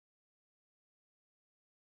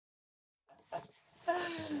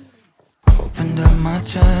Opened up my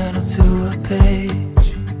journal to a page.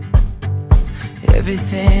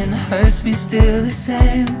 Everything that hurts me still the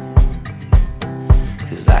same.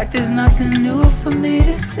 Cause like there's nothing new for me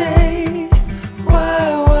to say. Why?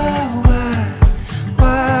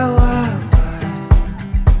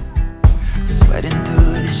 Sweating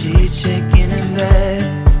through the sheets, shaking in bed.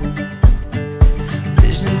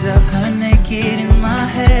 Visions of her naked in my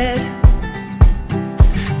head.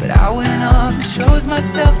 But I went off and chose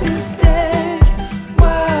myself instead.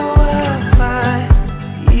 Why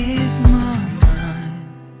is my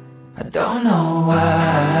mind? I don't know why.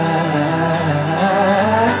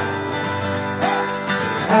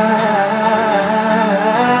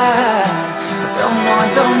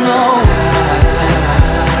 I don't know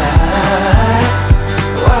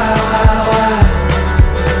why.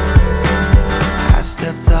 I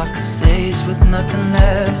stepped off the stage with nothing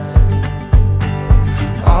left.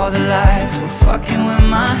 All the lights